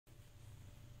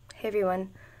Hey everyone.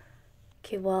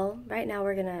 Okay, well, right now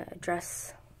we're gonna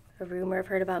address a rumor I've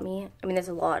heard about me. I mean, there's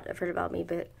a lot I've heard about me,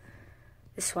 but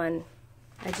this one,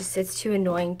 it's too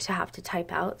annoying to have to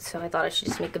type out, so I thought I should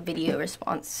just make a video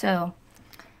response. So,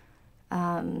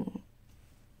 my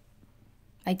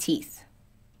teeth.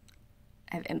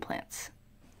 I have implants.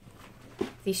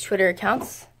 These Twitter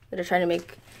accounts that are trying to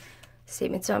make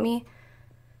statements on me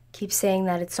keep saying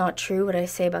that it's not true what I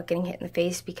say about getting hit in the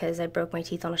face because I broke my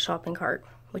teeth on a shopping cart,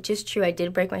 which is true. I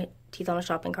did break my teeth on a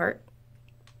shopping cart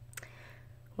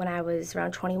when I was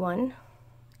around 21,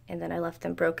 and then I left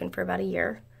them broken for about a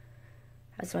year.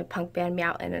 I was in my punk band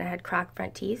Meowtin', and I had cracked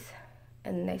front teeth,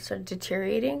 and they started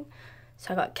deteriorating,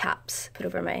 so I got caps put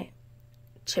over my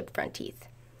chipped front teeth.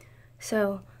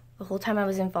 So the whole time I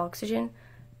was in Voxygen,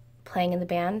 playing in the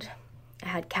band, I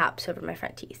had caps over my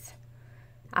front teeth.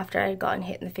 After I had gotten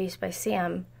hit in the face by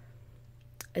Sam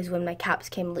is when my caps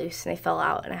came loose and they fell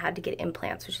out, and I had to get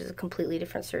implants, which is a completely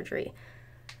different surgery.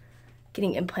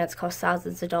 Getting implants costs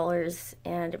thousands of dollars,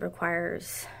 and it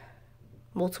requires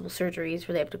multiple surgeries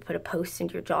where they have to put a post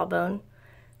into your jawbone.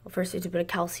 Well, first they have to put a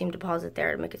calcium deposit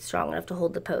there to make it strong enough to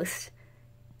hold the post.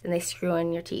 Then they screw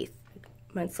in your teeth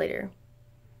months later.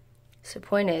 So the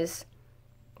point is,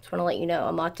 I just want to let you know,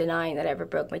 I'm not denying that I ever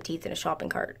broke my teeth in a shopping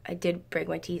cart. I did break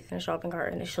my teeth in a shopping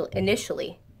cart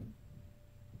initially.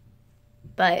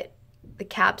 But the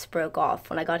caps broke off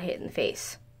when I got hit in the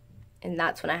face. And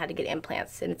that's when I had to get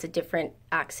implants. And it's a different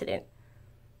accident.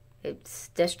 It's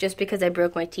just because I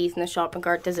broke my teeth in the shopping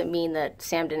cart doesn't mean that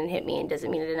Sam didn't hit me, and doesn't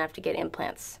mean I didn't have to get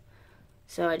implants.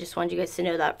 So I just wanted you guys to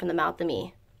know that from the mouth of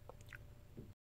me.